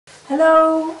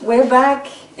Hello, we're back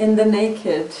in the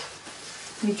Naked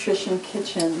Nutrition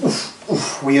Kitchen.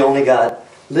 We only got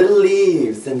little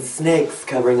leaves and snakes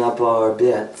covering up our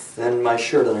bits, and my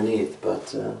shirt underneath,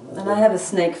 but... And I have a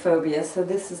snake phobia, so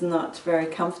this is not very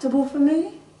comfortable for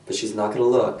me. But she's not gonna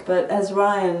look. But as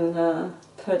Ryan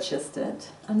purchased it,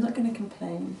 I'm not going to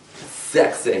complain.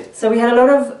 Sexy! So we had a lot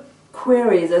of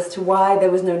queries as to why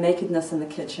there was no nakedness in the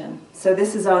kitchen. So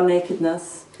this is our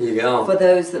nakedness. Here you go. For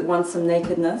those that want some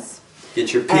nakedness.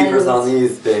 Get your peepers on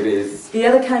these babies. The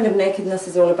other kind of nakedness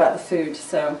is all about the food,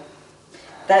 so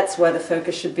that's where the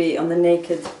focus should be, on the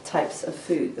naked types of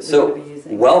food that we're going to be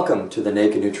using. Welcome to the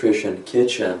Naked Nutrition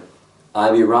Kitchen. I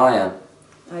be Ryan.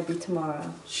 I be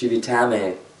Tamara. She be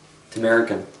Tammy.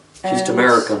 Tamerican. She's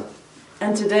Tamerican.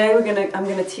 And today I'm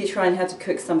gonna teach Ryan how to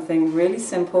cook something really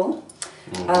simple,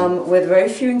 with very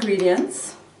few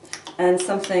ingredients, and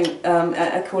something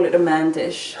I call it a man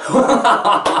dish.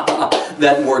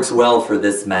 That works well for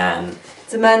this man.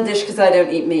 It's a man dish because I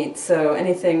don't eat meat, so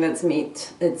anything that's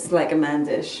meat, it's like a man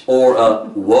dish. Or a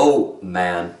whoa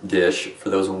man dish for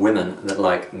those women that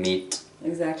like meat.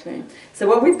 Exactly. So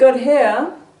what we've got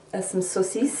here are some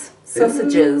sausages,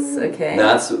 okay?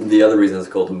 That's the other reason it's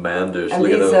called a man dish. And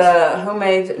look these at those. are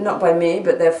homemade, not by me,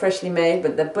 but they're freshly made,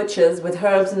 but they're butchers with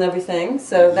herbs and everything.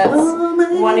 So that's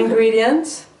one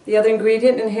ingredient. The other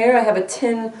ingredient in here, I have a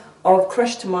tin of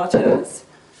crushed tomatoes.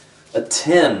 A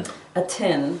tin. A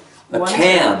tin. A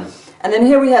can. And then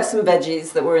here we have some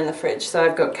veggies that were in the fridge. So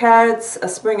I've got carrots, a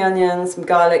spring onion, some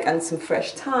garlic, and some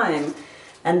fresh thyme.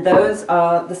 And those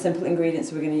are the simple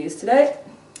ingredients we're going to use today.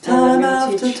 Time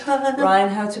after time. Ryan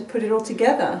how to put it all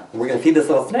together. We're going to feed this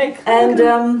little snake. And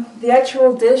the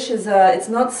actual dish is, it's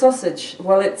not sausage.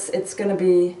 Well, it's going to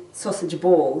be sausage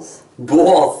balls.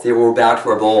 Balls. Yeah, we're back to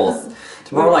our balls.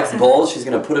 Tamara likes balls. She's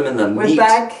going to put them in the meat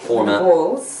format. We're back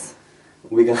balls.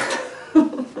 We're going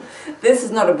to... This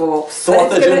is not a ball.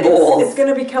 Sausage and balls. It's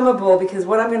going to become a ball because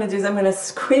what I'm going to do is I'm going to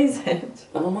squeeze it.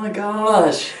 Oh my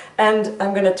gosh. And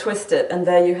I'm going to twist it, and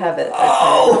there you have it.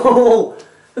 Oh!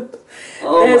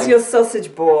 There's your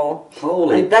sausage ball.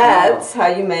 Holy And that's how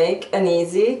you make an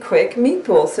easy, quick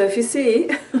meatball. So if you see...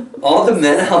 All the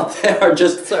men out there are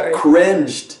just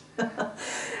cringed.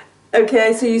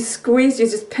 Okay, so you squeeze, you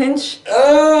just pinch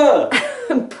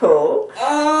and pull.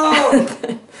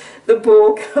 Oh! The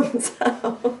ball comes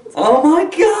out. Oh my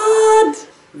god!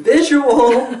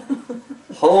 Visual!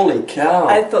 Holy cow.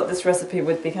 I thought this recipe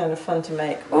would be kind of fun to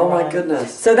make. Oh my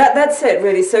goodness. So that's it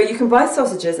really. So you can buy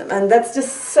sausages, and that's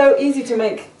just so easy to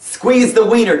make. Squeeze the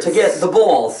wiener to get the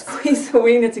balls. Squeeze the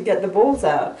wiener to get the balls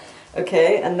out.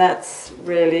 Okay, and that's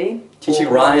really teaching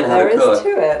Ryan how to cook.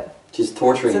 There is to it. She's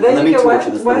torturing. So there Let you me go.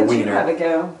 torture this Why little don't you wiener. have a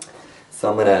go? So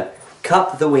I'm gonna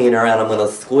cup the wiener and I'm gonna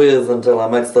squeeze until I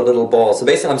make the little ball. So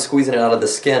basically I'm squeezing it out of the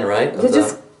skin, right? You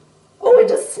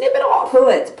just snip it off. Pull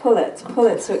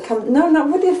it, so it comes. No, not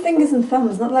with your fingers and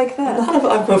thumbs, not like that.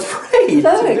 I'm afraid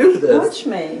Look, to do this. Watch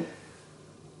me.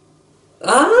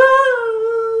 Ah!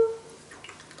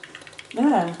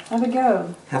 Yeah, have a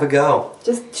go. Have a go.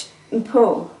 Just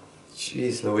pull.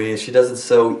 Jeez Louise, she does it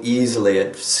so easily,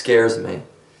 it scares me. I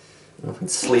don't know if I can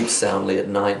sleep soundly at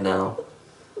night now.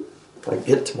 If I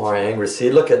get tomorrow angry,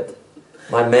 see, look at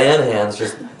my man hands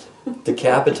just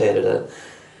decapitated it.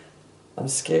 I'm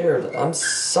scared. I'm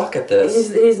suck at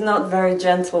this. He's not very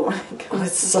gentle when it comes I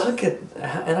suck at,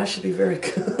 and I should be very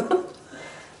good.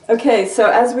 Okay, so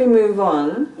as we move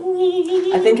on,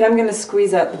 I think I'm going to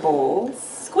squeeze out the balls.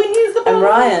 Squeeze the balls. And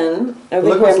Ryan, over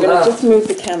Look here, I'm what's going to left. just move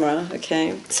the camera.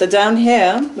 Okay, so down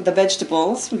here with the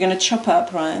vegetables, we're going to chop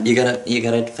up, Ryan. You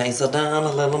gotta face it down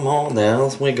a little more. There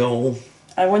we go.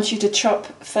 I want you to chop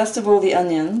first of all the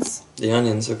onions. The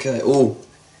onions, okay. Ooh.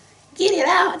 Get it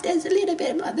out. There's a little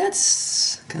bit, but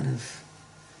that's kind of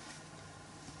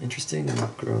interesting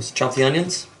and gross. Chop the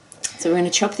onions. So we're going to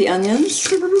chop the onions.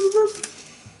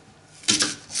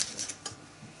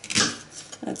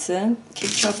 That's it.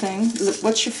 Keep chopping. Look,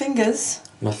 watch your fingers.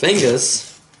 My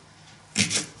fingers.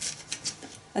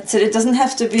 That's it. It doesn't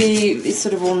have to be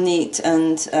sort of all neat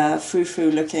and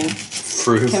frou-frou looking.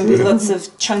 Frou-frou. It can be lots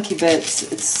of chunky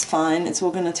bits. It's fine. It's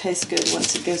all going to taste good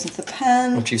once it goes into the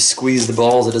pan. Once you squeeze the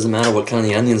balls, it doesn't matter what kind of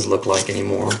the onions look like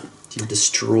anymore. You've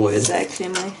destroyed Exactly,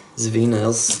 my.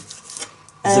 Zvinos.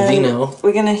 Zvino.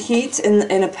 We're going to heat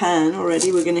in a pan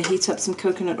already. We're going to heat up some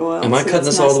coconut oil. Am I so cutting that's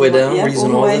this all the way nice and down? hot. We're Yep, using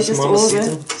all all the way, this, just Mama all of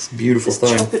Sita? it. It's a beautiful Just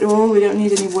thing. chop it all. We don't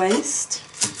need any waste.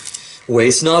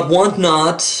 Waste not, want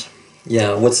not.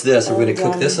 Yeah, what's this? Are we going to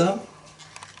cook And, this up?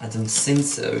 I don't think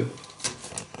so.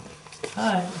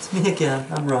 Hi, it's me again.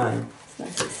 I'm Ryan. It's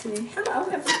nice to see. Hello,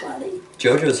 everybody.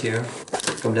 Jojo's here.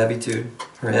 From Debbie too.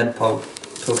 Her head poked.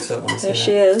 pokes up when I There say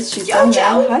she is. She's done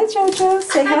now. Hi, Jojo.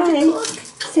 Say hi.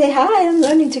 Say hi. I'm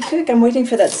learning to cook. I'm waiting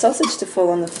for that sausage to fall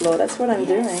on the floor. That's what I'm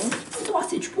doing.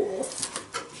 Sausage balls.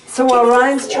 So while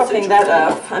Ryan's chopping that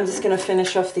up, I'm just going to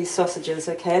finish off these sausages,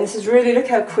 okay? And this is really, look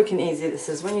how quick and easy this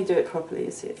is. When you do it properly,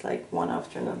 you see it's like one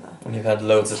after another. When you've had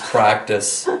loads of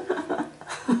practice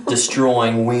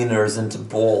destroying wieners into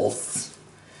balls.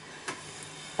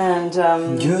 And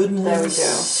Goodness. there we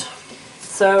go.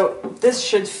 So this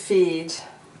should feed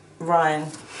Ryan.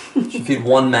 Should feed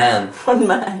one man. One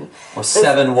man. Or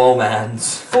 7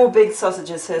 womans. 4 big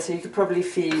sausages here, so you could probably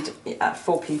feed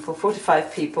 4 people, 4 to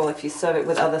 5 people if you serve it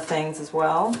with other things as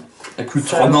well.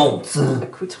 Accoutrements.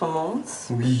 Accoutrements.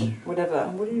 Oui. Whatever.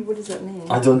 What does that mean?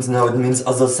 I don't know, it means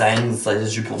other things,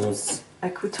 je pense.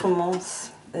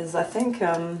 Accoutrements is, I think,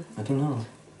 I don't know.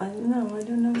 I don't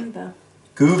know either.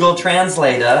 Google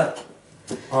Translator.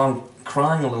 Oh, I'm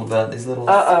crying a little bit, these little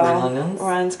spring onions.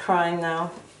 Ryan's crying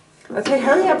now. Okay,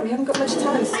 hurry up, we haven't got much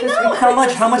time. How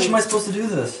much am I supposed to do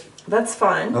this? That's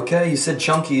fine. Okay, you said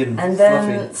chunky and And fluffy.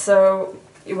 then, so,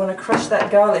 you want to crush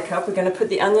that garlic up. We're going to put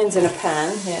the onions in a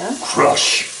pan here.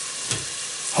 Crush!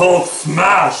 Hulk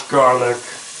smash garlic!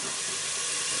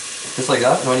 Just like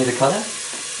that? Do I need to cut it?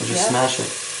 Or just smash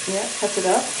it? Yeah, cut it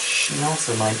up.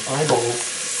 Schnauzer, my eyeballs.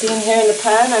 See in here in the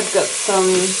pan, I've got some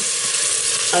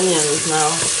onions now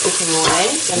cooking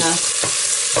away. Gonna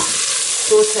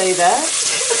saute that.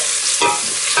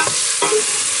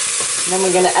 And then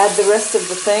we're going to add the rest of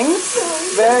the things.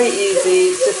 Very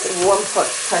easy, it's just a one pot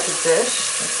type of dish,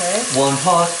 okay? One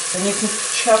pot. And you can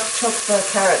chop the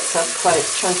carrots up quite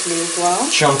chunkily as well.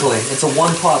 Chunkily. It's a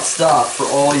one pot stop for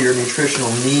all your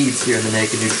nutritional needs here in the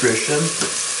Naked Nutrition.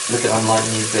 Look at, I'm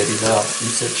lighting these babies up.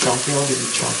 You said chunky, I'll give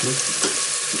you chunky.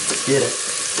 Get it.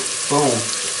 Boom.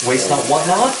 Waste not, what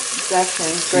not?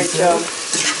 Exactly, great job.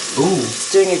 Ooh.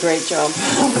 It's doing a great job.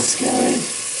 That's scary.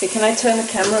 Okay, can I turn the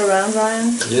camera around,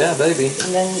 Ryan? Yeah, baby.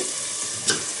 And then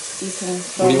you can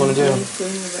What do you want to do?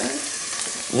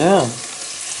 Yeah.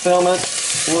 Film it.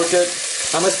 Work it.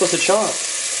 How am I supposed to chop?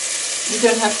 You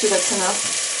don't have to, that's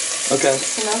enough. Okay.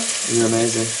 That's enough. You're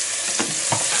amazing.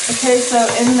 Okay, so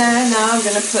in there now I'm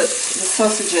going to put the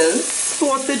sausages.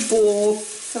 Sausage balls.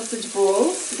 Sausage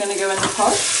balls. We're going to go in the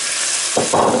pot.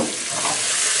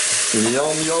 Yum,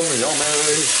 yum, yum.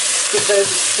 Give those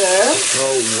a stir.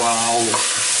 Oh, wow.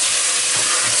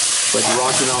 Like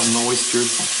rocking out in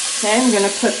oysters. Okay, I'm going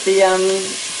to put the,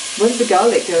 where did the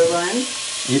garlic go, Ryan?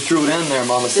 You threw it in there,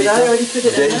 Mama. Did I already put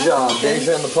it in there?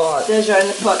 Deja in the pot. Deja in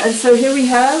the pot. And so here we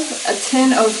have a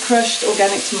tin of crushed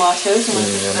organic tomatoes. I'm going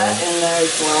to put that in there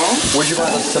as well. Where'd you buy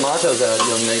those tomatoes at,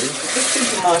 young lady? The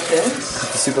supermarket.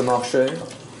 The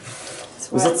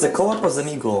supermarché. Was it the co-op or the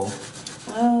Eagle?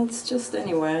 Well, it's just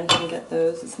anywhere you can get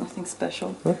those. It's nothing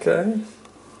special. Okay.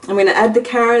 I'm going to add the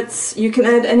carrots. You can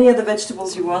add any other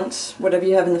vegetables you want, whatever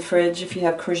you have in the fridge. If you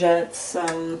have courgettes,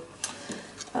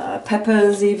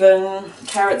 peppers even.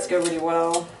 Carrots go really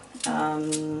well.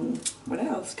 What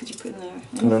else could you put in there?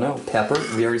 I don't know. Pepper?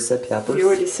 We already said peppers. You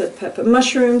already said pepper.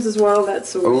 Mushrooms as well,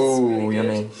 that's always Ooh, really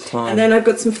yummy. good. Thyme. And then I've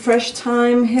got some fresh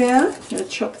thyme here. I'm going to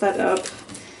chop that up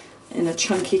in a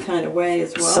chunky kind of way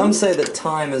as well. Some say that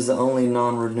time is the only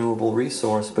non-renewable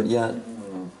resource, but yet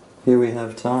here we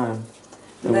have time.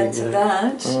 And then to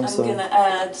that, I'm so- going to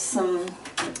add some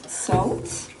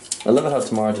salt. I love it how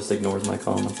Tamara just ignores my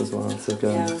comments as well. It's so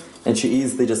good. Yeah. And she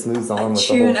easily just moves on I with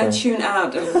the whole thing. tune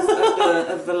out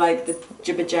of the like the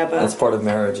jibber jabber. That's part of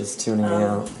marriage, is tuning me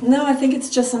out. No, I think it's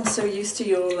just I'm so used to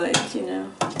your like, you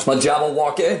know, My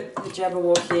Jabberwocky. the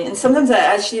jabberwocky, and sometimes I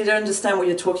actually don't understand what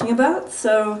you're talking about,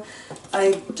 so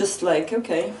I just like,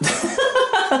 okay,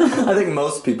 I think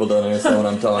most people don't understand what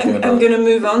I'm talking about. I'm gonna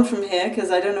move on from here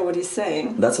because I don't know what he's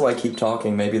saying. That's why I keep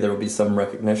talking. Maybe there will be some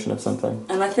recognition of something.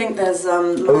 And I think there's Oh,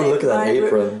 look at that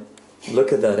apron.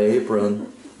 Look at that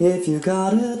apron. If you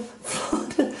got it.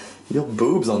 Your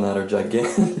boobs on that are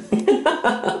gigantic.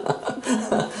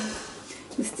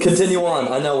 Continue on.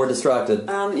 I know we're distracted.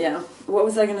 Yeah. What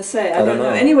was I gonna say? I don't don't know.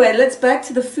 know. Anyway, let's back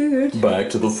to the food. Back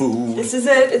to the food. This is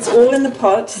it. It's all in the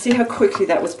pot. See how quickly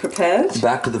that was prepared.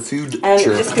 Back to the food. And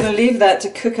chirp. we're just going to leave that to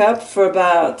cook up for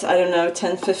about, I don't know,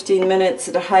 10-15 minutes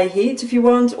at a high heat if you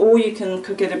want, or you can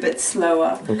cook it a bit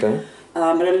slower, Okay.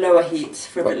 at a lower heat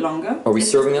for a bit longer. Are we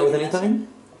serving that with anything?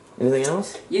 Anything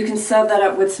else? You can serve that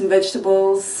up with some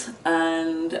vegetables,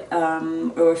 and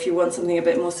or if you want something a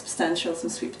bit more substantial, some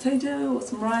sweet potato, or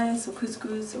some rice, or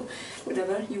couscous, or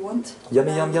whatever you want.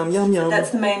 Yummy, yum, yum, yum, yum.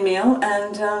 That's the main meal,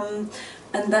 and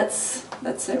that's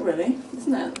it really,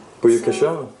 isn't it?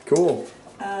 Booyakasha. Cool.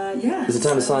 Yeah. Is it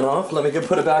time to sign off? Let me go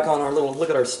put it back on our little, look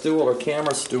at our stool, our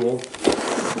camera stool.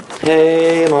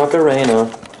 Hey, Macarena.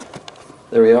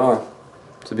 there we are.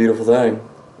 It's a beautiful thing.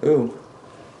 Ooh.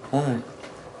 Hi.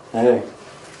 Hey.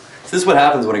 So this is what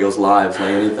happens when it goes live, like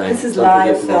anything. This is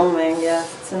live filming, yeah.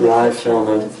 It's in the Live kitchen.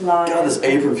 filming. It's live. God, this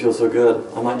apron feels so good.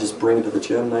 I might just bring it to the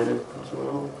gym later.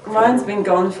 Mine's been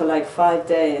gone for like 5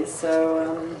 days,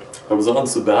 so... I was on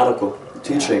sabbatical,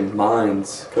 teaching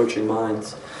minds, coaching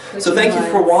minds. So Coaching thank you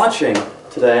for minds. watching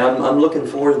today. I'm looking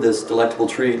forward to this delectable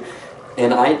treat.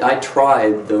 And I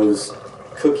tried those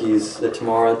cookies that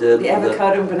Tamara did. The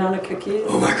avocado and banana cookies.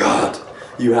 Oh my god!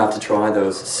 You have to try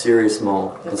those. Serious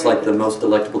Mole. They're It's very like the good. most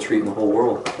delectable treat in the whole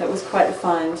world. That was quite a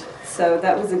find. So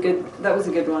that was a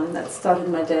good one. That started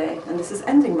my day, and this is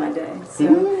ending my day. So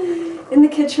in the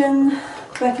kitchen,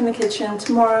 back in the kitchen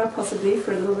tomorrow, possibly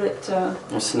for a little bit.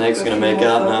 Our snake's for a gonna few make more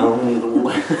out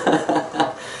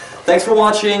now. Thanks for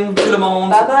watching. Tout le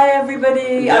monde. Bye bye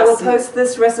everybody. I will Merci. post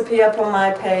this recipe up on my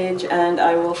page, and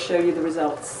I will show you the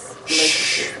results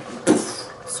later.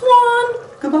 Swan.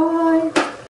 Goodbye.